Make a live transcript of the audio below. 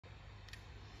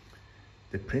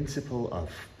The principle of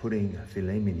putting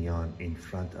filet mignon in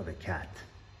front of a cat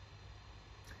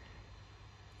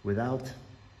without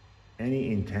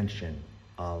any intention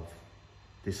of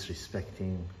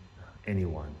disrespecting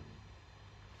anyone.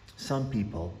 Some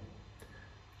people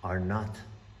are not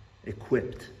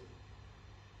equipped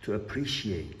to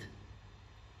appreciate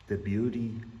the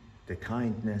beauty, the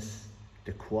kindness,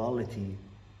 the quality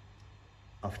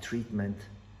of treatment,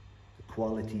 the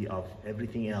quality of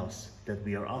everything else that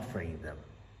we are offering them.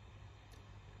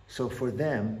 So for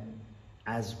them,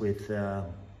 as with the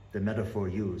metaphor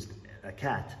used, a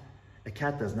cat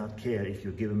does not care if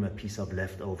you give him a piece of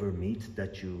leftover meat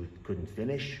that you couldn't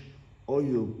finish, or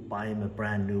you buy him a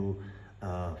brand new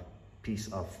piece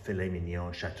of filet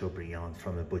mignon, Chateaubriand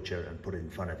from a butcher and put it in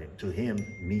front of him. To him,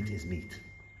 meat is meat.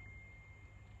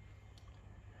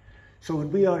 So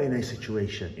when we are in a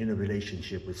situation, in a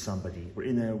relationship with somebody,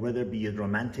 whether it be it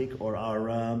romantic or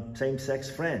our same-sex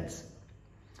friends,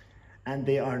 and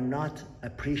they are not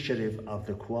appreciative of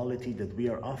the quality that we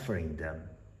are offering them,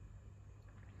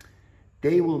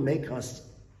 they will make us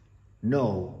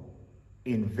know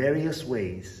in various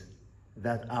ways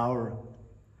that our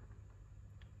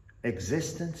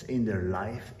existence in their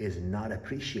life is not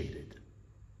appreciated.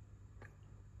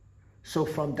 So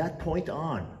from that point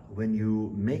on, when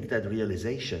you make that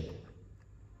realization,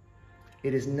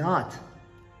 it is not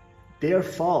their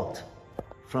fault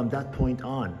from that point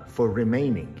on for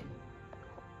remaining.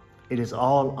 It is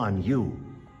all on you.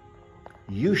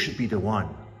 You should be the one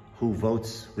who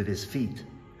votes with his feet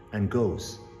and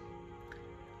goes.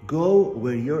 Go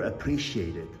where you're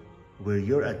appreciated, where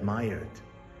you're admired,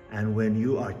 and when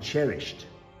you are cherished.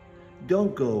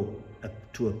 Don't go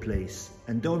to a place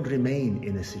and don't remain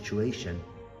in a situation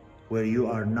where you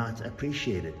are not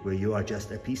appreciated, where you are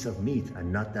just a piece of meat and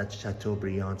not that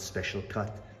Chateaubriand special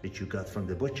cut that you got from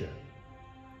the butcher.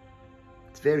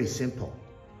 It's very simple.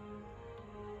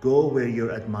 Go where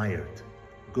you're admired.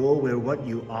 Go where what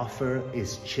you offer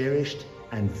is cherished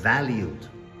and valued.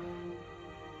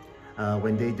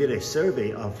 When they did a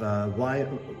survey of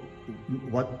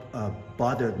what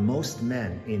bothered most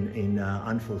men in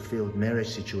unfulfilled marriage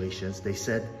situations, they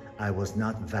said, I was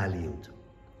not valued.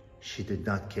 She did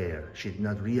not care. She did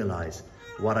not realize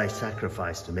what I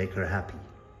sacrificed to make her happy.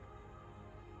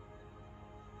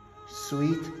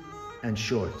 Sweet and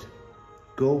short.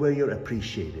 Go where you're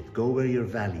appreciated. Go where you're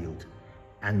valued.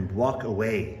 And walk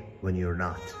away when you're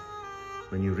not.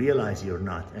 When you realize you're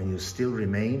not and you still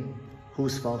remain,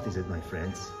 whose fault is it, my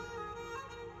friends?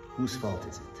 Whose fault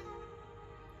is it?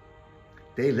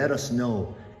 They let us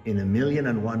know in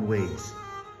 1,000,001 ways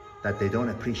that they don't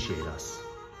appreciate us.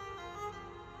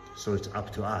 So it's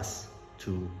up to us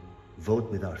to vote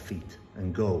with our feet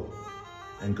and go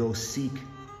seek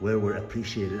where we're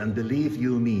appreciated. And believe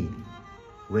you me,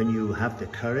 when you have the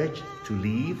courage to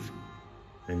leave,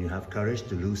 when you have courage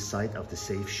to lose sight of the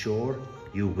safe shore,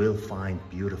 you will find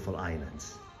beautiful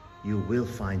islands. You will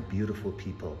find beautiful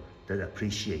people that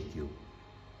appreciate you.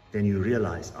 Then you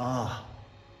realize,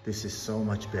 this is so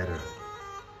much better.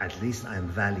 At least I'm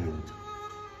valued.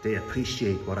 They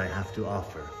appreciate what I have to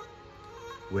offer.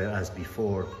 Whereas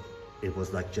before, it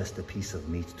was like just a piece of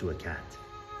meat to a cat.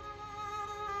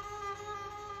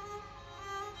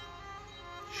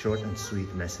 Short and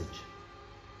sweet message,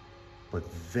 but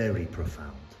very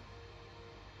profound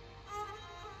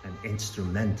and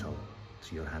instrumental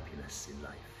to your happiness in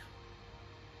life.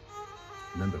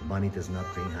 Remember, money does not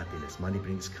bring happiness. Money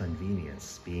brings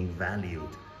convenience, being valued,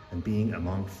 and being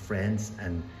among friends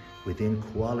and within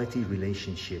quality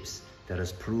relationships that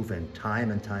has proven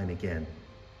time and time again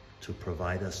to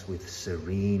provide us with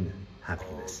serene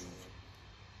happiness.